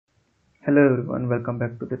Hello everyone, welcome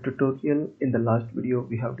back to the tutorial. In the last video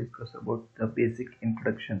we have discussed about the basic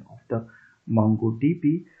introduction of the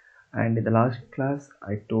MongoDB, and in the last class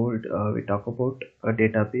I told we talk about a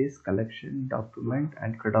database collection, document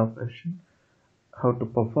and CRUD operation, how to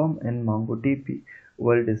perform in MongoDB.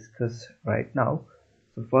 We'll discuss right now.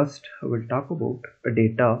 So first we'll talk about a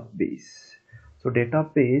database. So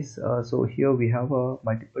database, so here we have a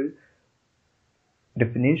multiple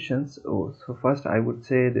definitions. So first I would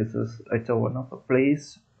say it's a one of a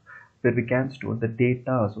place where we can store the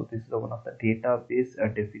data. So this is one of the database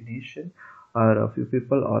definition, or a few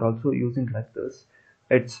people are also using like this.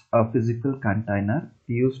 It's a physical container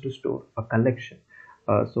used to store a collection.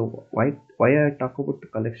 So why I talk about the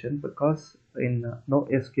collection, because in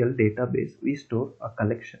NoSQL database we store a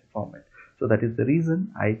collection format. So that is the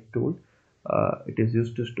reason I told it is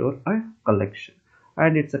used to store a collection,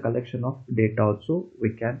 and it's a collection of data also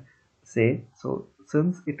we can say. So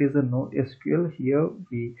since it is a NoSQL, here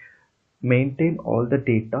we maintain all the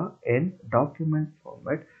data in document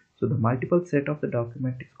format. So the multiple set of the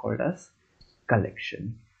document is called as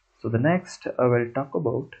collection. So the next I will talk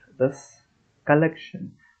about this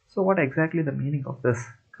collection. So what exactly the meaning of this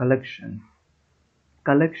collection?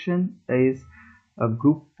 Collection is a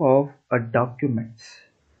group of documents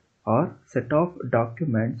or set of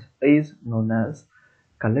documents is known as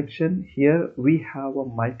collection. Here we have a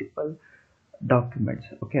multiple documents.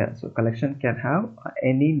 Okay, so collection can have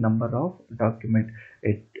any number of document.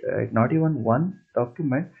 It not even one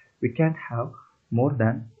document, we can have more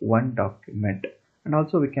than one document, and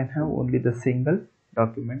also we can have only the single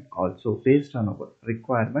document also. Based on our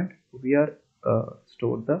requirement we are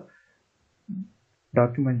store the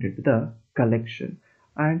document into the collection.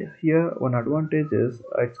 And here one advantage is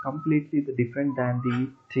it's completely different than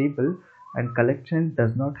the table, and collection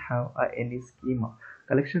does not have any schema.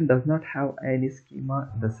 Collection does not have any schema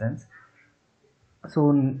in the sense,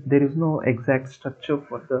 so there is no exact structure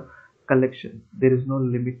for the collection, there is no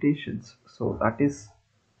limitations. So that is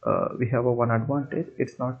we have a one advantage.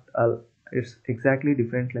 It's not it's exactly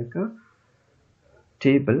different like a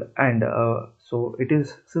table. And so it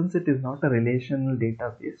is, since it is not a relational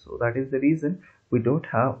database, so that is the reason we don't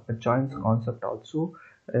have a joins concept also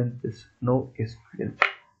in this NoSQL.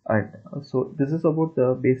 And so this is about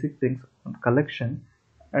the basic things on collection.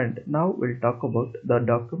 And now we'll talk about the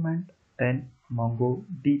document and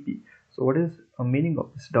MongoDB. So what is the meaning of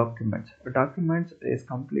this document? A document is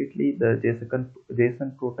completely the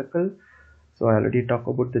JSON protocol. So I already talked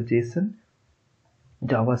about the JSON,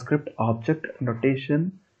 JavaScript object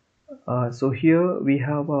notation. So here we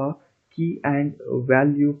have a key and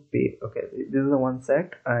value pair. Okay, this is the one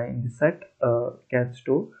set. In the set can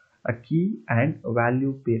store a key and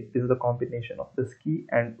value pair. This is the combination of this key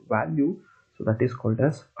and value. So that is called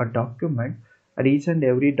as a document, and each and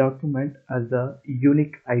every document has a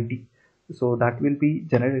unique ID. So that will be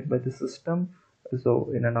generated by the system.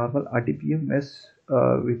 So in a normal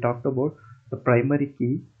RDBMS, we talked about the primary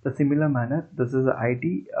key. The similar manner, this is the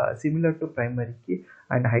ID similar to primary key,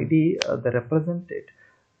 and ID the represented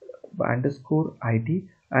by underscore ID.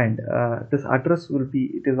 And this address will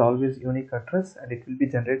be, it is always unique address, and it will be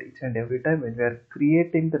generated each and every time when we are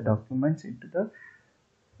creating the documents into the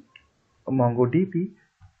MongoDB.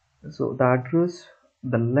 So the address,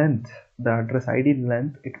 the length, the address ID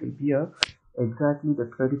length, it will be exactly the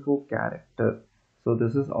 34 character. So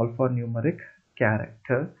this is alphanumeric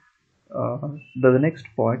character. The next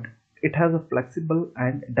point, it has a flexible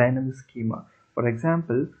and dynamic schema. For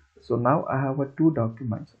example, so now I have two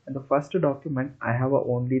documents. In the first document I have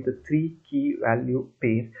only the 3 key value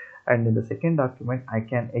pair, and in the second document I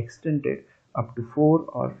can extend it up to 4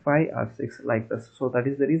 or 5 or 6 like this. So that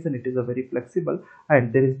is the reason it is a very flexible,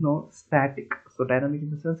 and there is no static. So dynamic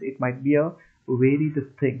in the sense, it might be a vary the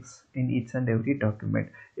things in each and every document.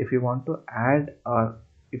 If you want to add or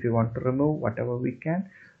if you want to remove, whatever we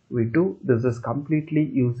do. This is completely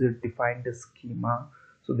user defined schema.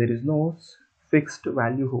 So there is no fixed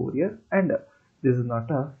value over here, and this is not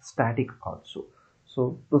a static also.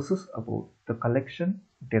 So this is about the collection,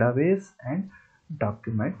 database and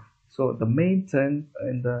document. So the main thing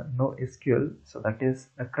in the NoSQL, so that is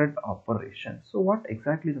a CRUD operation. So what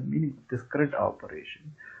exactly the meaning of this CRUD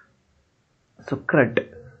operation? So CRUD,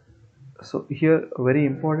 so here a very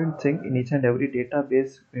important thing in each and every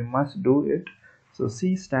database we must do it. So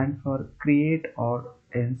C stand for create or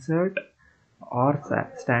insert,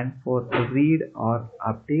 R stand for read or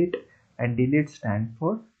update, and delete stand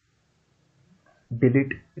for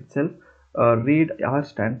delete itself. Read, R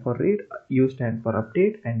stand for read, U stand for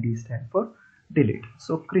update, and D stand for delete.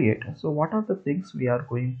 So create. So what are the things we are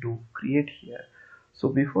going to create here? So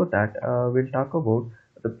before that we'll talk about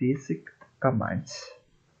the basic commands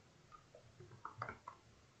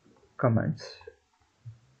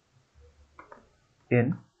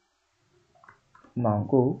in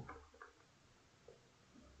MongoDB.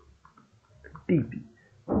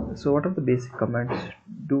 So what are the basic commands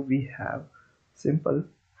do we have? Simple.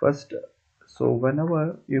 First, so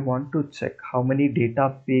whenever you want to check how many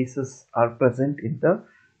databases are present in the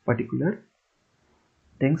particular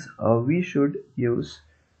things, we should use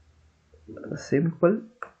a simple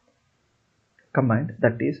command,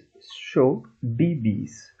 that is show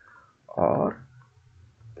dbs, or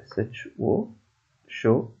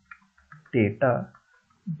show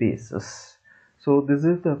databases. So this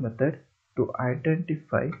is the method to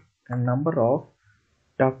identify a number of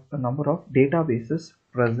databases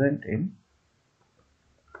present in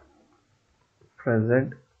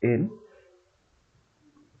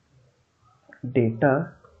database.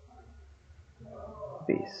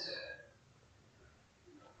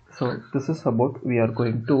 So this is about we are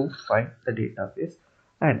going to find the database,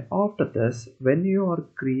 and after this, when you are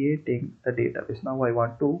creating the database, now I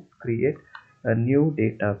want to create a new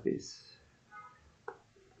database.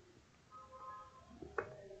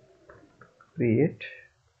 Create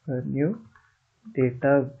a new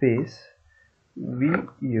database. We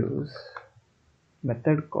use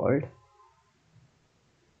method called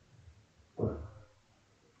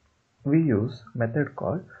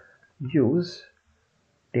use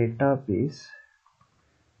database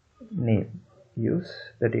name. Use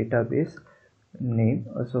the database name.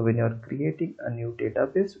 So when you are creating a new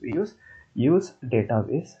database, we use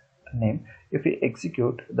database name. If we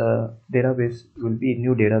execute, the database will be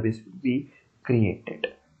new database will be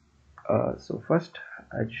created. So first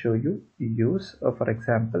I'll show you use, for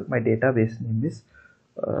example, my database name is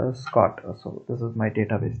Scott. So this is my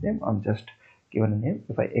database name. I'm just given a name.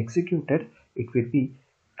 If I execute it, it will be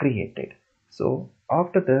created. So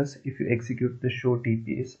after this, if you execute the show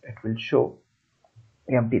dbs, it will show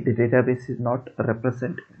empty. The database is not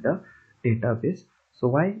represented in the database. So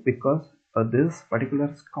why? Because this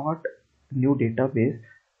particular Scott new database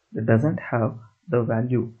doesn't have the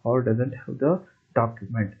value or doesn't have the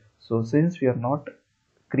document. So since we are not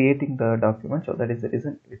creating the document, so that is the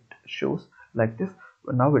reason it shows like this.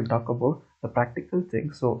 Now we'll talk about the practical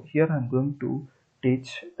thing. So here I'm going to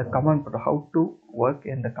teach the command prompt, how to work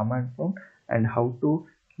in the command prompt and how to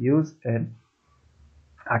use an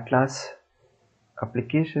Atlas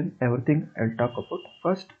application. Everything I'll talk about.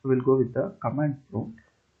 First we'll go with the command prompt.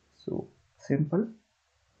 So simple.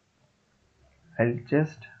 I'll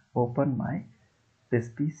just open this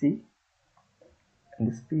PC. In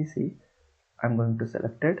this PC I'm going to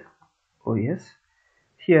select it. OS.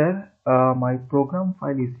 Here my program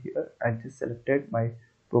file is here. I just selected my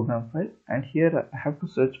program file, and here I have to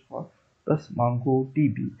search for this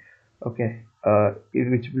MongoDB. Okay,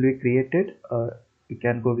 which will be created. You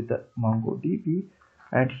can go with the MongoDB,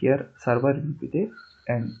 and here server will be there,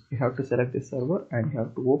 and you have to select the server and you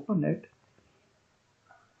have to open it.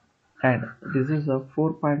 And this is a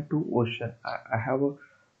 4.2 version. I have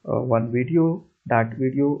one video. That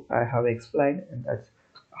video I have explained, and that's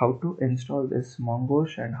how to install this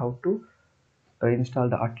Mongosh and how to install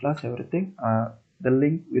the Atlas, everything. The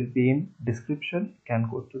link will be in description. You can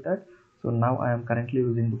go to that. So now I am currently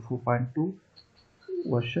using the 4.2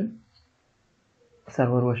 version,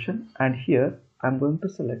 server version, and here I'm going to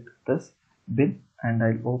select this bin and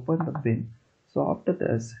I'll open the bin. So after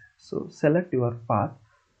this, so select your path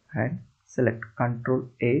and select Ctrl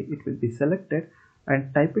A. It will be selected,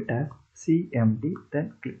 and type it as cmd,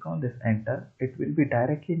 then click on this enter. It will be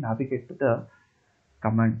directly navigate to the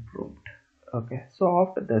command prompt. Okay, so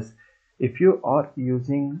after this, if you are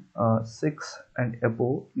using 6 and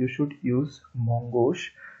above, you should use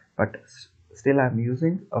Mongosh, but still I'm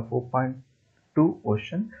using a 4.2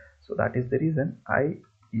 version, so that is the reason I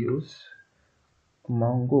use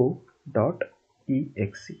mongo.exe.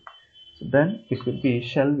 So then it will be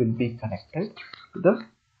shell will be connected to the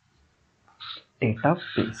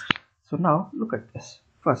database. So now look at this.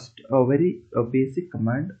 First, a very basic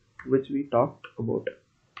command which we talked about.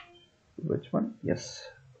 Which one? Yes,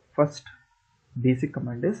 first basic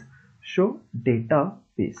command is show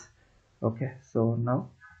database. Okay, so now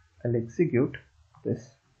I'll execute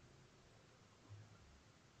this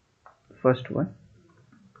first one,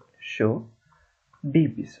 show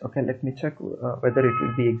dbs. Okay, let me check whether it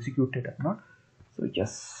will be executed or not. So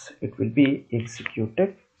yes, it will be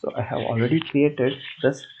executed. So I have already created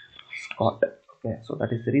this Scott. Okay, so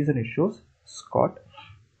that is the reason it shows Scott.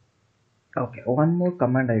 Okay, one more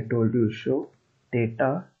command I told you, show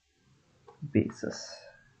databases.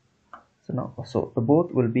 So now, so the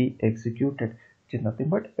both will be executed, which is nothing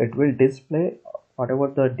but it will display whatever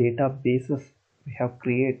the databases we have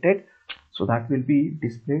created, so that will be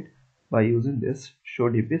displayed by using this show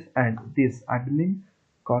dbs, and this admin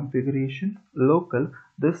configuration local,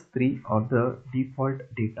 this three are the default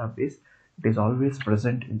database. It is always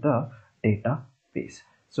present in the database.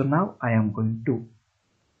 So now I am going to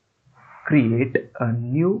create a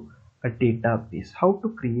new database. How to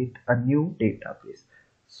create a new database?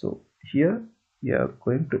 So here we are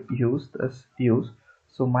going to use this use.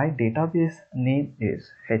 So my database name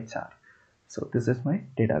is hr. So this is my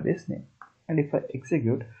database name, and if I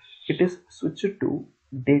execute, it is switched to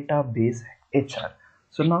database hr.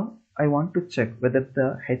 So now I want to check whether the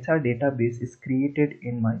hr database is created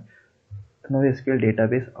in my NoSQL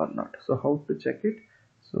database or not. So how to check it?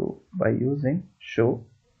 So by using show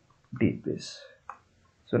database.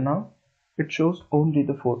 So now it shows only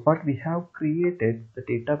the four, but we have created the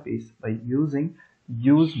database by using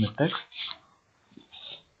use method.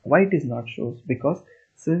 Why it is not shows? Because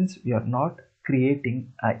since we are not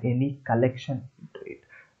creating any collection into it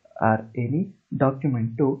or any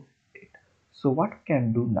document to it, so what we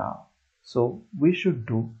can do now? So we should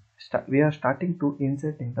do we are starting to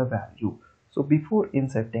inserting the value. So before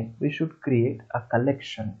inserting, we should create a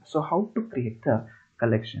collection. So how to create the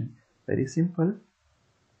collection? Very simple.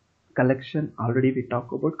 Collection, already we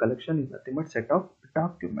talk about collection is nothing but set of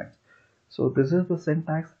documents. So this is the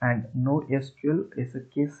syntax, and no SQL is a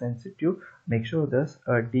case sensitive. Make sure this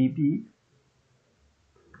db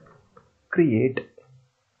create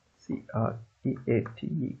create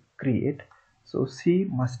create. So C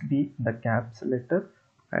must be the caps letter,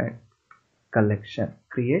 and collection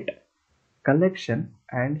create collection,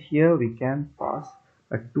 and here we can pass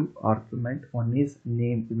a two argument. One is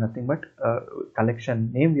name, is nothing but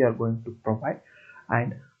collection name we are going to provide,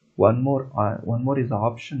 and one more is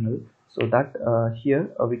optional. So that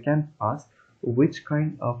here we can pass which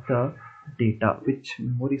kind of the data, which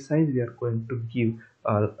memory size we are going to give,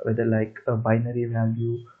 whether like a binary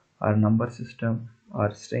value or number system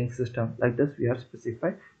or string system, like this we are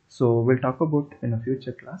specify. So we'll talk about in a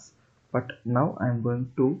future class, but now I am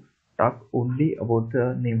going to talk only about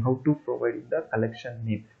the name, how to provide the collection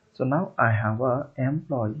name. So now I have a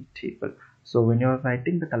employee table. So when you are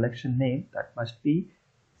writing the collection name, that must be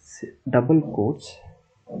double quotes,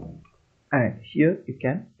 and here you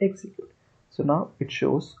can execute. So now it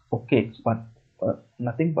shows okay, but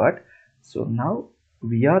nothing but. So now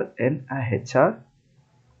we are in a hr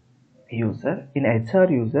user. In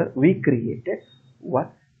hr user we created one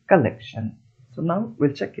collection. So now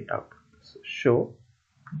we'll check it out. So show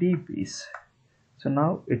dbs. So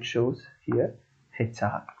now it shows here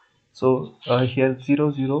hr. So here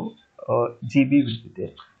 00 gb will be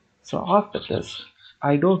there. So after this,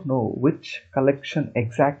 I don't know which collection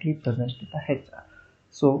exactly present in the hr.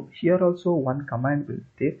 So here also one command will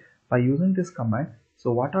be there. By using this command,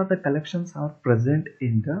 so what are the collections are present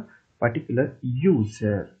in the particular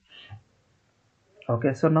user?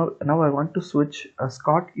 Okay, so now I want to switch a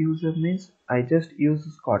Scott user, means I just use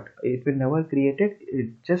Scott. It will never created,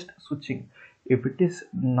 it just switching. If it is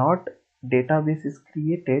not database is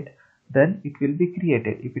created, then it will be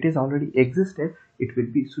created. If it is already existed, it will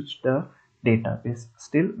be switched the database.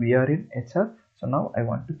 Still we are in hr. So now I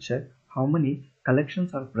want to check how many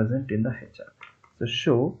collections are present in the hr. So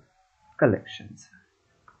show collections.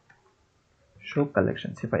 Show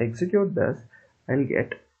collections. If I execute this, I'll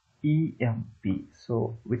get emp.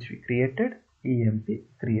 So which we created, emp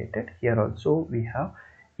created. Here also we have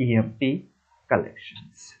emp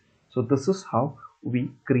collections. So this is how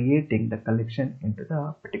we creating the collection into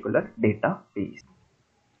the particular database.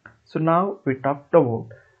 So now we talked about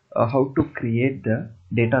how to create the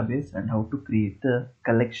database and how to create the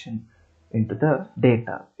collection into the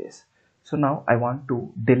database. So now I want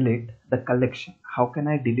to delete the collection. How can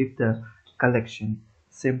I delete the collection?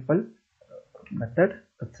 Simple method.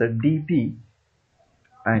 It's a db,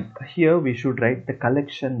 and here we should write the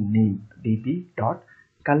collection name, db dot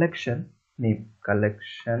collection name.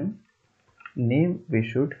 Collection name we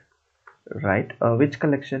should write which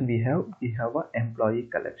collection we have. We have a employee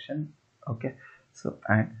collection. Okay, so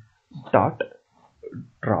and dot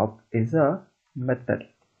drop is a method.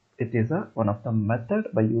 It is a one of the method.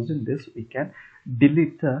 By using this we can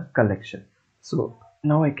delete the collection. So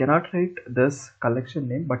now I cannot write this collection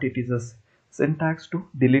name, but it is a syntax to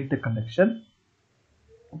delete the collection,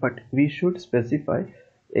 but we should specify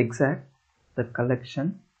exact the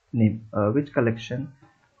collection name, which collection,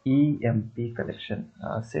 emp collection.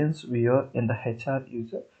 Since we are in the hr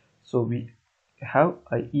user, so we have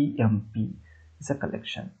a emp is a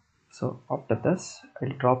collection. So after this,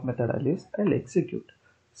 I'll drop method alias, I'll execute.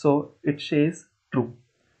 So it says true.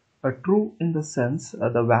 True in the sense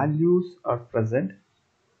the values are present,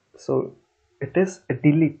 so it is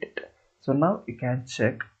deleted. So now you can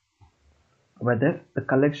check whether the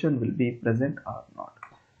collection will be present or not.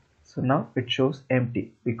 So now it shows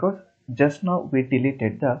empty because just now we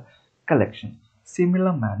deleted the collection.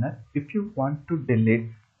 Similar manner, if you want to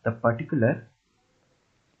delete the particular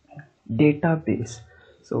database,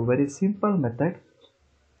 so very simple method,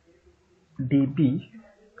 db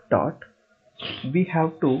dot, we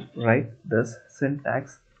have to write this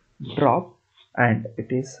syntax drop, and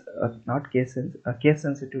it is not case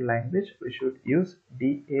sensitive language. We should use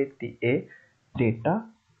data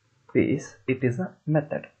database. It is a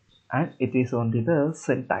method and it is only the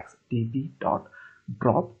syntax db dot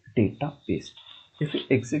drop database. If we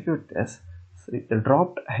execute this, so the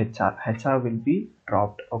dropped hr will be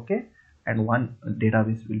dropped, okay, and one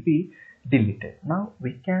database will be deleted. Now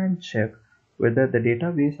we can check whether the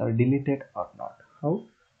database are deleted or not. How?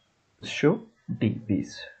 Show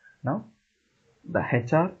dbs. Now the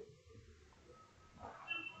hr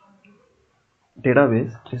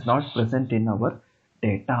database is not present in our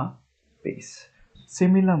database.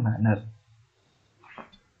 Similar manner,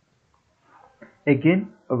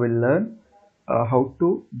 again we will learn how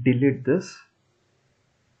to delete this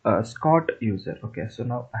Scott user. Okay, so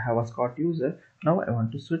now I have a Scott user. Now I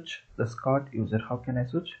want to switch the Scott user. How can I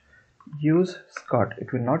switch? Use Scott.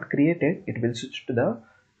 It will not create it, it will switch to the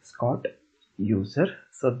Scott user.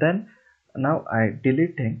 So then now I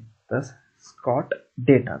deleting this Scott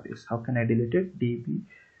database. How can I delete it? db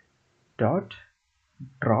dot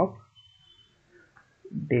drop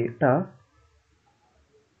database.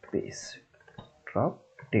 Drop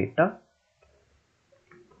database.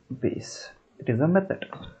 It is a method.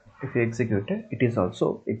 If you execute it, it is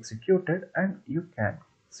also executed, and you can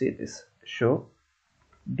see this show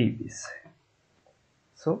dbs.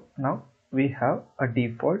 So now we have a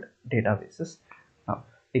default databases. Now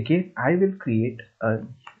again I will create a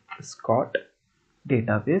Scott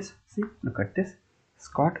database. See, look at this,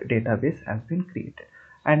 Scott database has been created,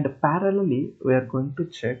 and parallelly we are going to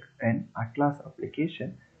check an Atlas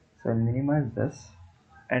application. So I'll minimize this,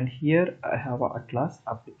 and here I have a Atlas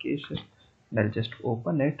application, and I'll just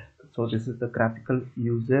open it. So this is the graphical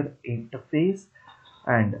user interface,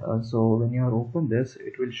 and so when you are open this,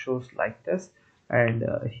 it will shows like this, and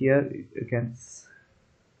here you can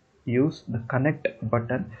use the connect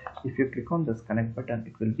button. If you click on this connect button,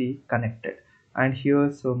 it will be connected, and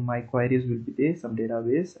here so my queries will be there, some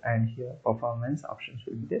database, and here performance options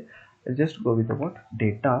will be there. I'll just go with the what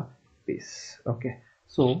database. Okay,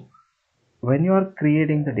 so when you are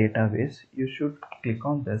creating the database, you should click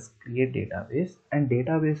on this create database, and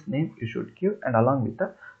database name you should give, and along with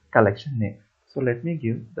the collection name. So let me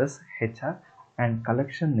give this hr, and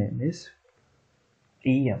collection name is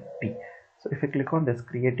emp. So if I click on this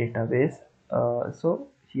create database, so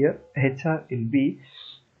here hr will be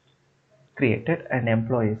created and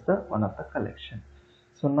employee is the one of the collection.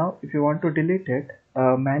 So now if you want to delete it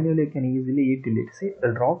manually, you can easily delete. See,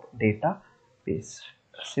 the drop database.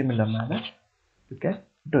 Similar manner you can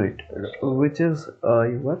do it, which is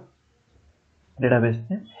your database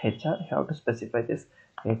name hr. You have to specify this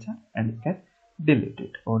hr, and you can delete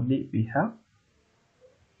it. Only we have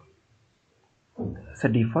the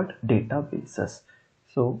default databases.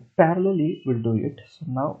 So parallelly we'll do it. So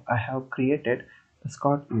now I have created the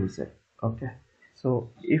Scott user. Okay,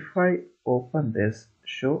 so if I open this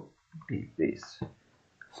show database,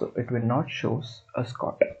 so it will not shows a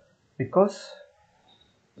Scott because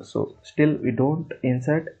so still we don't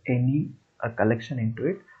insert any collection into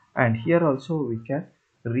it, and here also we can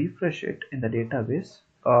refresh it in the database.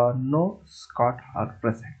 No Scott are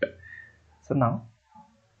present. So now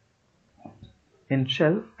in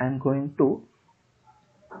shell I'm going to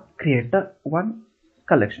create a one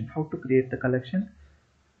collection. How to create the collection?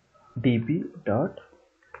 db dot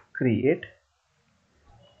create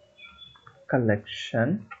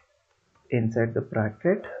collection. Inside the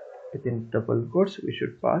bracket within double quotes we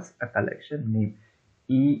should pass a collection name.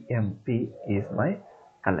 emp is my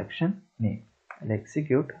collection name. I'll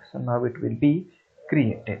execute. So now it will be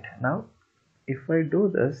created. Now if I do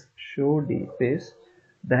this show database,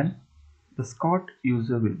 then the Scott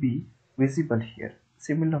user will be visible here.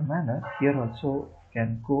 Similar manner here also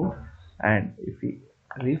can go, and if we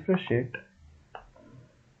refresh it,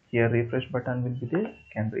 here refresh button will be there, you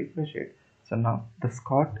can refresh it. So now the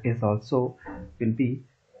Scott is also will be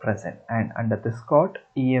present, and under the Scott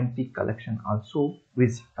emp collection also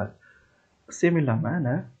visible. Similar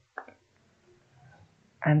manner,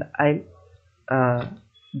 and I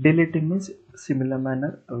deleting means similar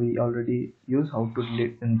manner we already use how to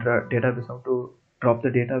delete in database, how to drop the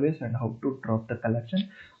database and how to drop the collection.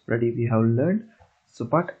 already we have learned. So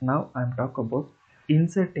but now I'm talking about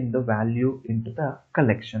inserting the value into the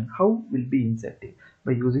collection. How will be inserting?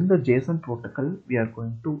 By using the JSON protocol we are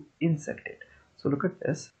going to insert it. So look at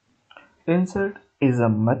this. Insert is a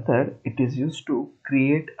method. It is used to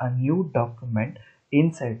create a new document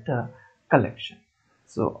inside the collection.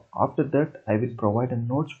 So after that, I will provide a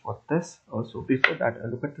notes for this. Also, before that,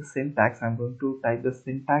 look at the syntax. I'm going to type the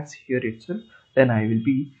syntax here itself. Then I will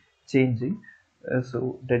be changing.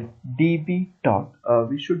 So the db dot.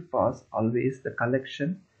 We should pass always the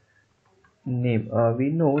collection name. We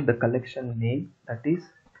know the collection name, that is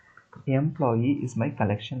employee is my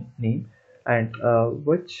collection name, and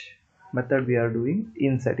which method we are doing?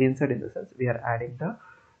 Insert in the sense we are adding the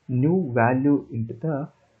new value into the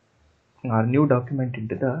new document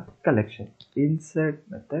into the collection. Insert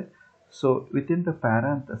method. So within the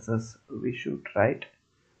parentheses we should write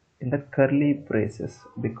in the curly braces,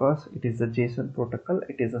 because it is a JSON protocol.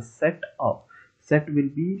 It is a set will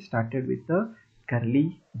be started with the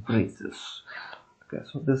curly braces. Okay,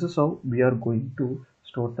 so this is how we are going to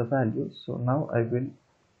store the value. So now I will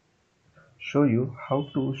show you how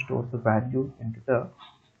to store the value into the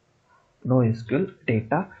NoSQL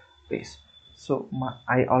database. So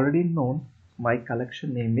I already know my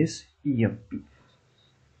collection name is emp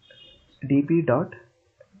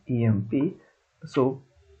db.emp. So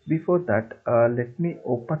before that, let me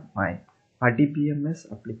open my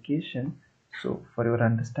RDBMS application. So for your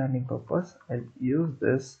understanding purpose, I'll use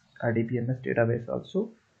this RDBMS database also.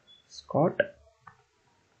 Scott,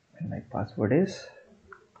 and my password is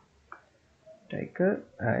Tiger.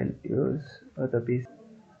 I'll use the base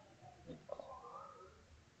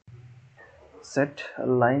set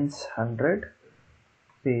lines 100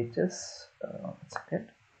 pages. Second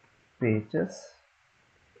pages.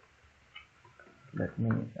 Let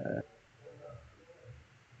me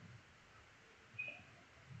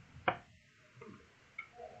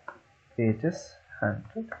pages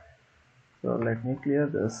 100. So let me clear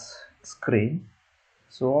this screen.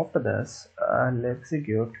 So after this, I'll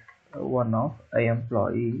execute one of a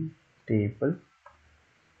employee table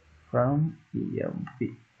from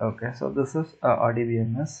emp. Okay, so this is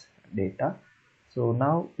RDBMS data. So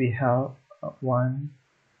now we have one,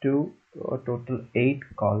 two, total 8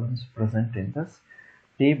 columns present in this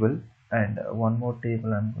table, and one more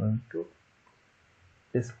table I'm going to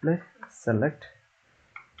display. Select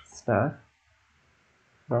star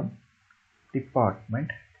from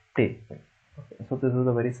department table. Okay, so this is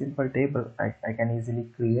a very simple table. I can easily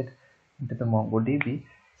create into the MongoDB.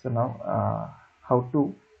 So now how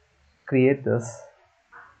to create this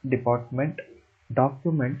department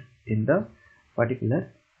document in the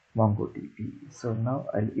particular MongoDB. So now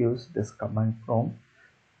I'll use this command prompt,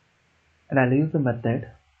 and I'll use the method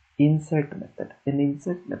insert method. In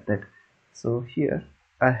insert method, so here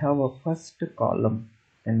I have a first column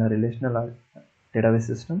in a relational database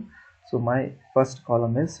system. So my first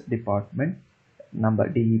column is department number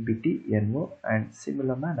DEPTNO, and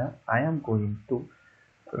similar manner I am going to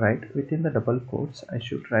write within the double quotes. I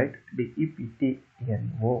should write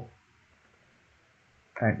DEPTNO,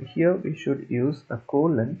 and here we should use a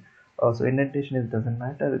colon. So indentation, it doesn't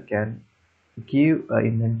matter, you can give a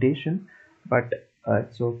indentation, but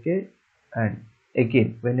it's okay. And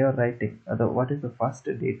again, when you're writing what is the first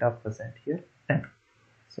data present here, 10.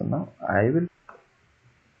 So now I will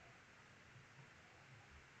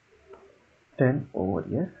 10 over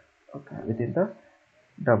here, okay, within the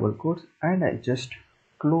double quotes, and I just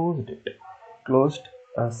closed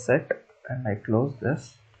a set, and I close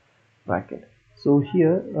this bracket. So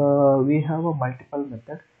here we have a multiple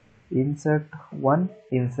method: insert one,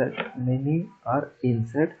 insert many, or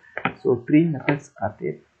insert. So 3 methods are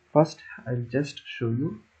there. First I'll just show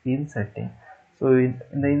you inserting. So in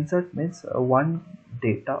the insert means one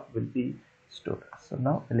data will be stored. So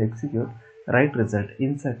now I'll execute. Right result,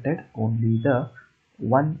 inserted only the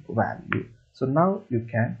one value. So now you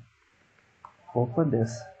can open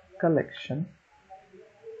this collection,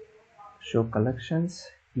 show collections,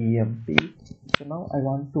 emp. So now I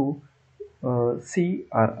want to see,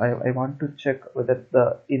 or I want to check whether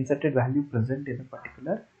the inserted value present in a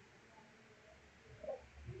particular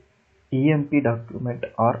emp document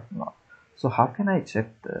or not. So how can I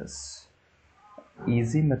check this?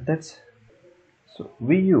 Easy methods. So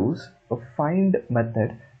we use a find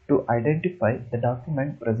method to identify the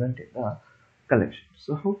document present in the collection.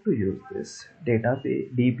 So how to use this?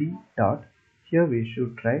 Database db dot, here we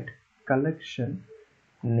should write collection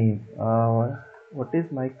name. What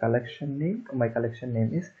is my collection name? My collection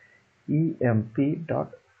name is emp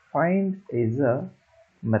dot find is a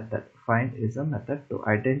method. Find is a method to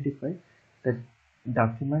identify the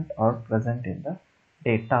document or present in the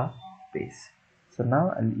database. So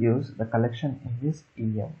now I'll use the collection in this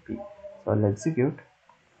emp. So I'll execute.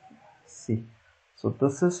 See, so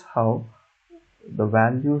this is how the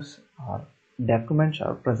values or documents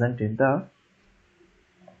are present in the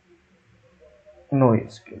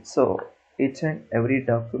NoSQL. So each and every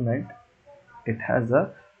document, it has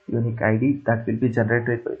a unique ID that will be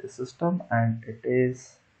generated by the system, and it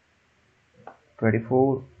is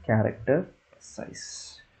 24 character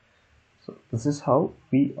size. So this is how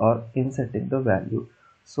we are inserting the value.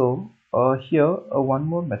 So here one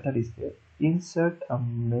more method is there, insert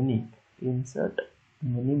many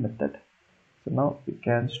method. So now we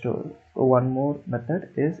can store. So one more method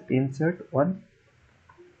is insert one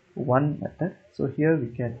method. So here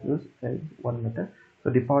we can use one method. So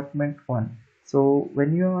department one. So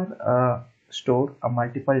when you are store a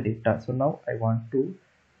multiple data, so now I want to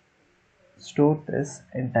store this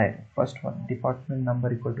entire first one, department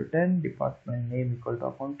number equal to 10, department name equal to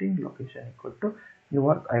accounting, location equal to New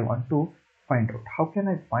York. I want to find out. How can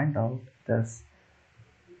I find out this?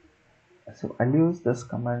 So I'll use this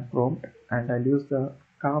command prompt, and I'll use the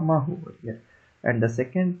comma over here, and the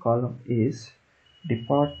second column is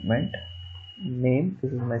department name.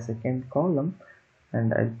 This is my second column,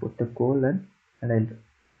 and I'll put the colon, and I'll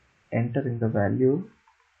enter in the value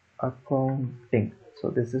accounting. So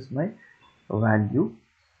this is my value,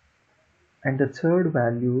 and the third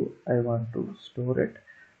value I want to store it,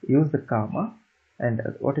 use the comma, and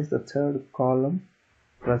what is the third column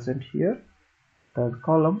present here? Third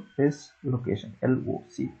column is location,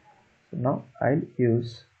 LOC. So now I'll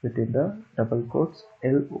use within the double quotes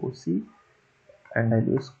LOC, and I'll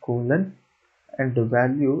use colon, and the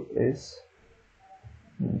value is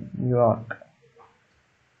New York.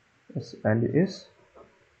 This value is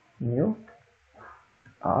New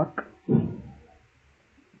York.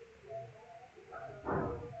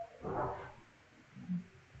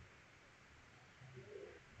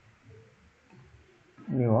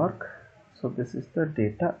 New York. So this is the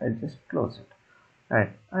data. I'll just close it and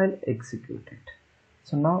I'll execute it.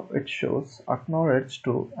 So now it shows acknowledge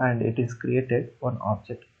to, and it is created one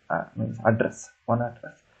object, means address, one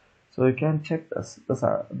address. So you can check this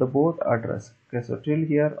are the both address. Okay, so till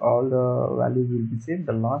here all the values will be same.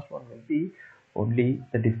 The last one will be only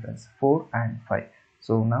the difference 4 and 5.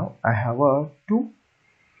 So now I have a two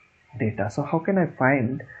data. So how can I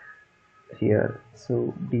find here?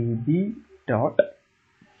 So db dot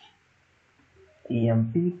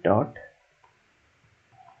emp dot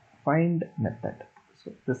find method.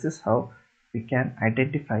 So this is how we can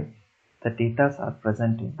identify the data are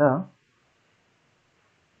present in the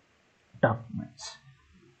documents.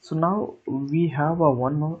 So now we have a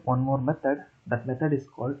one more method. That method is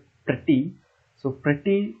called pretty. So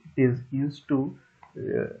pretty is used to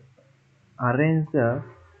arrange the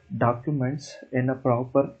documents in a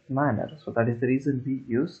proper manner. So that is the reason we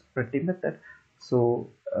use pretty method. So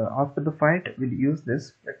after the find, we'll use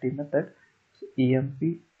this pretty method. So emp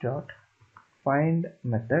dot find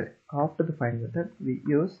method. After the find method, we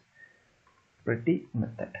use pretty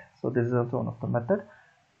method. So this is also one of the method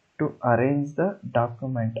to arrange the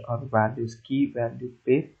document or values, key value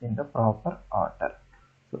pair in the proper order.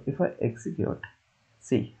 So if I execute,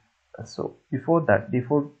 see, so before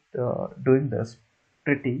doing this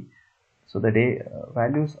pretty, so the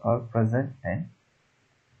values are present in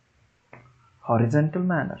horizontal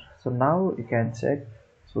manner. So now you can check.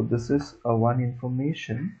 So this is one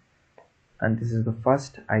information, and this is the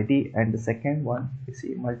first ID, and the second one, you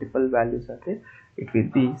see multiple values are there. It will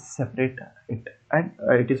be separate it, and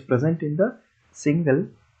it is present in the single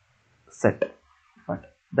set,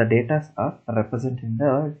 but the data are represented in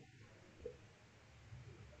the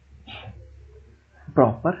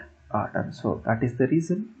proper order. So that is the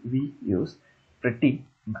reason we use pretty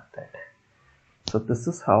method. So this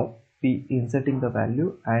is how we inserting the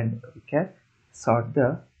value, and we can sort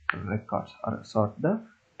the records or sort the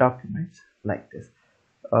documents like this.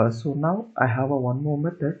 So now I have a one more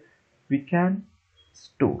method. We can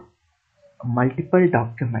store multiple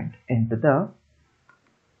document into the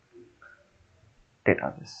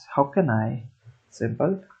database. How can I?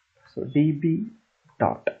 Simple. So db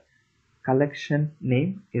dot collection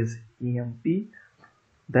name is emp,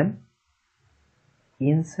 then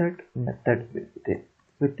insert method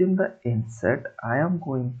within the insert I am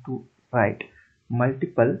going to write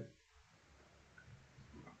multiple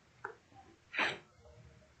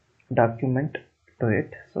document to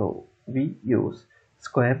it. So we use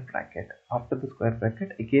square bracket. After the square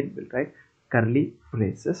bracket, again we'll write curly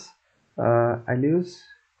braces. I'll use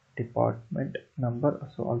department number.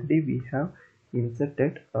 So already we have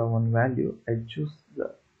inserted one value. I choose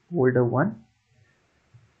the older one.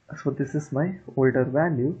 So this is my older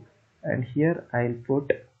value, and here I'll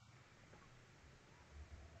put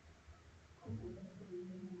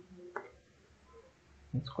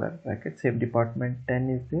in square bracket, same department 10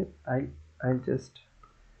 is there. I'll just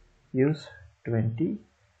use 20.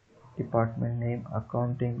 Department name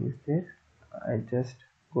accounting is there. I just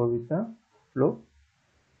go with the flow.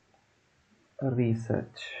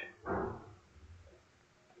 Research,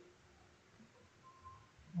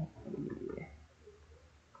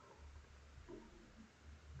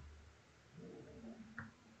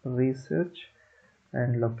 research,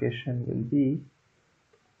 and location will be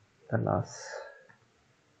Dallas.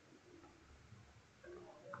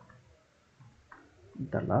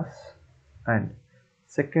 And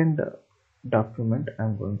second document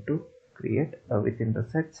I'm going to create within the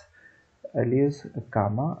sets. I'll use a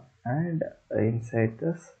comma, and inside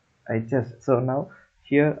this I just, so now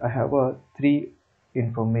here I have a three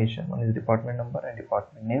information. One is department number and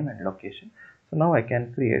department name and location. So now I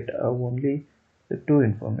can create only the two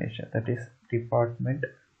information, that is department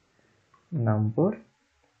number,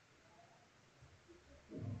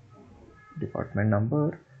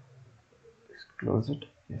 just close it.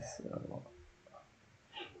 Yes.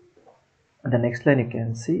 The next line you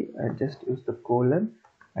can see I just use the colon,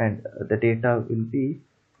 and the data will be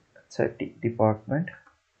 30. Department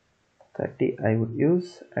 30 I would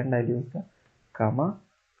use, and I'll use the comma,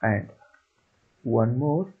 and one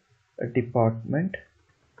more department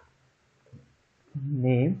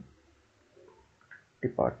name,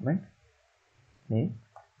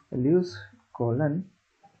 I'll use colon.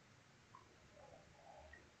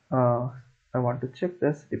 I want to check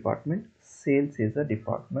this department. Sales is a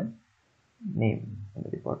department name, and the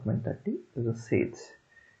department 30 is a sales.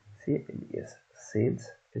 Yes, sales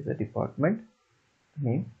is a department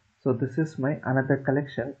name. So this is my another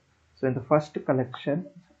collection. So in the first collection,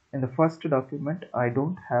 in the first document I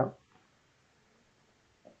don't have,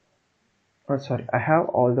 sorry, I have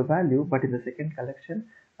all the value, but in the second collection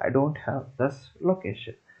I don't have this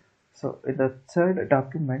location. So in the third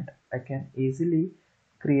document I can easily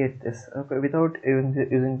create this, okay, without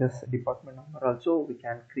using this department number also we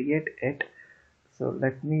can create it. So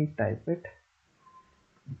let me type it,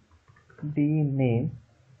 d name,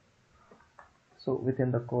 so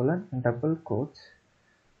within the colon and double quotes,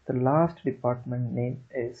 the last department name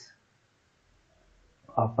is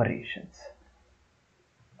operations.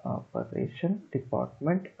 Operation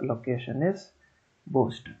department location is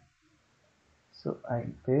Boston. So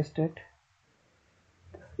I'll paste it.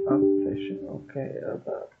 Operation, okay,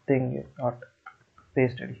 the thing is not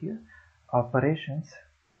pasted here. Operations,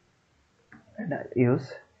 and I'll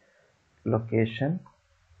use location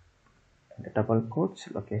and the double quotes,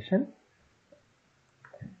 location,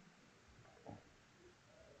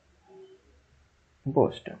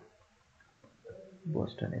 Boston.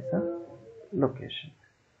 Boston is a location,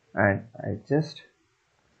 and I just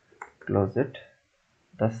close it,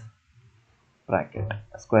 thus bracket,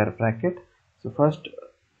 square bracket. So first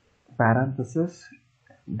parenthesis,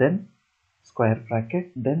 then square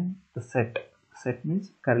bracket, then the set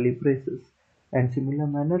means curly braces, and similar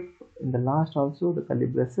manner in the last also the curly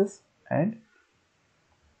braces and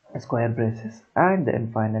square braces, and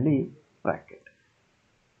then finally bracket.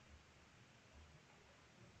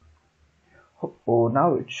 Oh,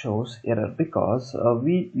 now it shows error because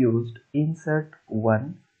we used insert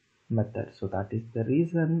one method, so that is the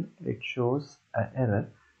reason it shows an error.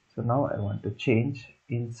 So now I want to change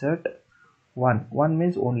insert one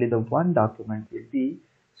means only the one document will be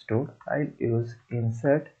stored. I'll use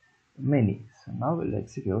insert many. So now we'll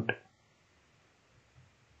execute.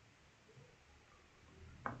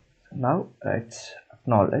 So now it's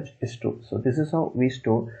acknowledge is true. So this is how we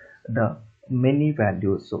store the many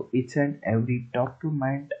values. So each and every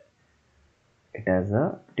document, it has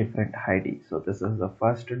a different ID. So this is the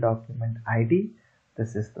first document ID,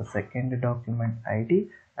 this is the second document ID,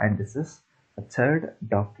 and this is the third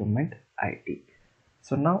document ID.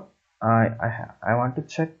 So now I want to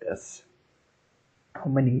check this, how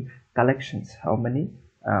many collections, how many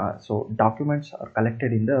so documents are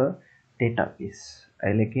collected in the database.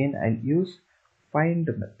 I'll use find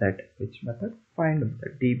method. Which method? Find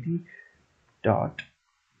method. db dot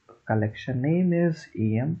collection name is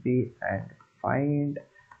emp and find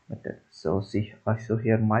method. So see, so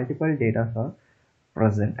here multiple data are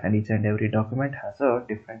present, and each and every document has a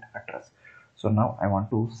different address. So now I want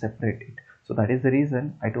to separate it. So that is the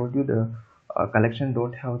reason I told you the collection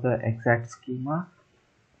don't have the exact schema,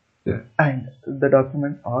 and the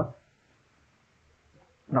document are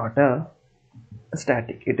not a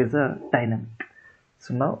static, it is a dynamic.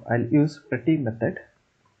 So now I'll use pretty method,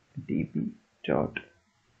 db dot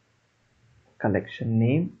collection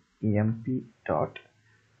name emp dot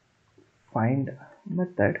find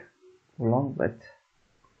method along with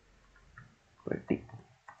query.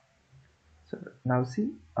 So now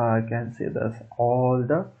see, I can say this all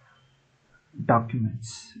the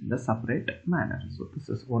documents in the separate manner. So this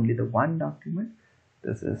is only the one document.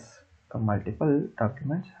 This is a multiple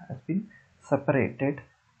documents has been separated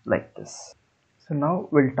like this. So now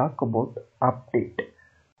we'll talk about update.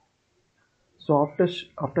 So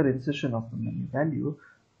after insertion of the menu value,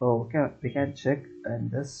 we can check in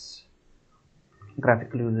this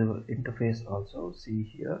graphical user interface also. See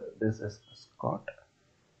here, this is Scott.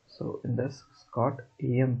 So in this Scott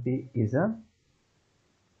emp is a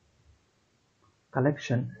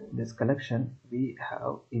collection. In this collection we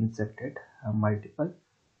have inserted a multiple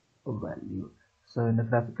value. So in the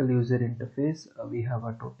graphical user interface we have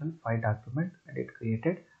a total 5 document and it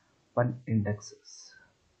created 1 indexes.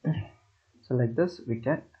 So like this we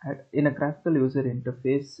can add in a graphical user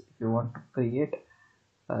interface. If you want to create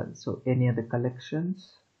so any other collections,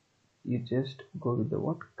 you just go with the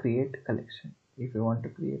what create collection. If you want to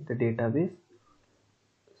create the database,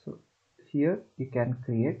 so here you can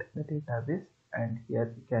create the database and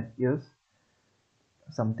here you can use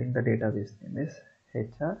something. The database name is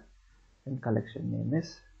HR and collection name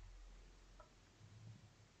is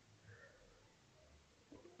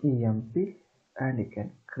emp and you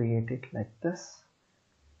can create it like this.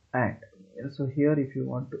 And so here if you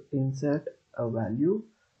want to insert a value,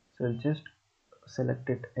 so just select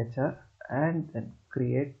it HR and then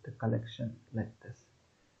create the collection like this.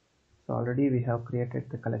 So already we have created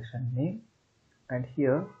the collection name and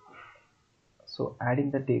here so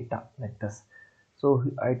adding the data like this. So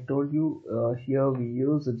I told you here we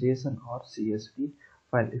use a JSON or CSV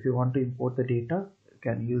file. If you want to import the data, you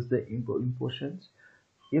can use the importations.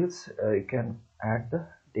 Else you can add the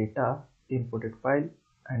data imported file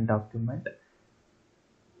and document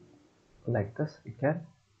like this. You can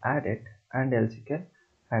add it and else you can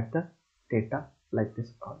add the data like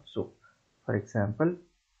this also. For example,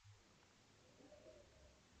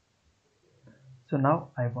 so now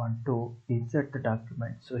I want to insert the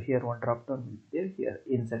document. So here one drop down will be there. Here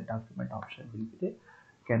insert document option will be there.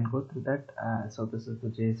 You can go through that. So this is the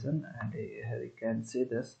JSON and here you can see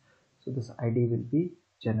this. So this ID will be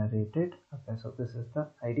generated. Okay, so this is the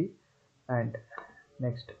ID and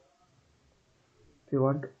next if you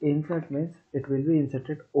want to insert means it will be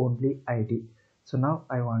inserted only ID. So now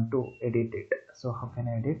I want to edit it. So how can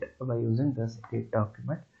I edit? By using this edit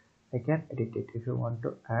document I can edit it. If you want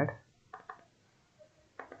to add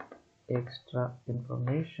extra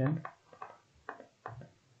information,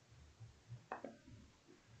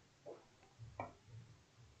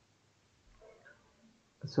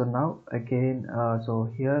 so now again so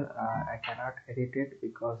here I cannot edit it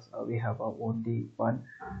because we have only one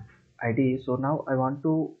ID. So now I want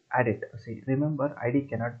to add it. See, remember ID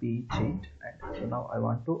cannot be changed and so now I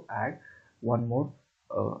want to add one more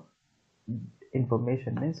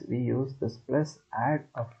information means we use this plus add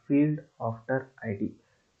a field after ID.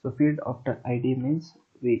 So field after ID means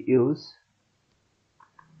we use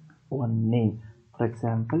one name. For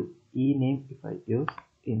example, e name if I use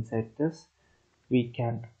inside this we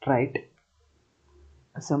can write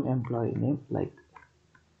some employee name like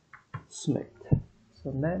Smith.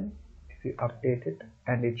 So then if you update it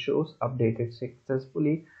and it shows updated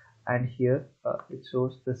successfully and here it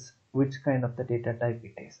shows this which kind of the data type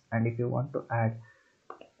it is. And if you want to add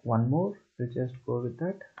one more, you just go with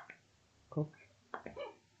that. Okay,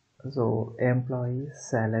 so employee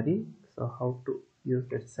salary. So how to use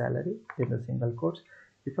that salary in the single quotes.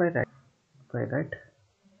 If I write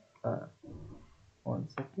uh, 1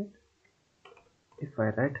 second, if I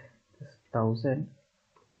write this 1000,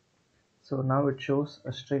 so now it shows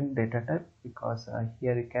a string data type because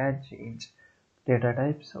here you can change data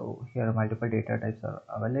type. So here multiple data types are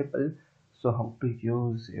available. So how to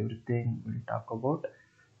use everything we'll talk about.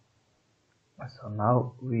 So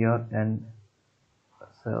now we are in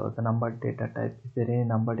so the number data type. Is there any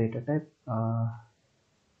number data type?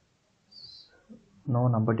 No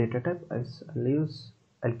number data type.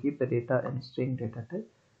 I'll keep the data in string data type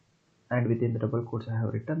and within the double quotes I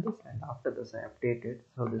have written this and after this I update it.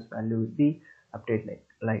 So this value will be updated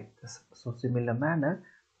like this. So similar manner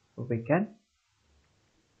we can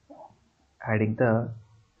adding the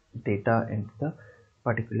data into the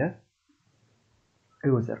particular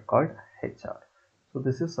user called HR. So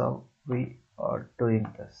this is how we are doing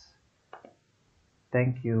this.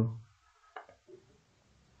 Thank you.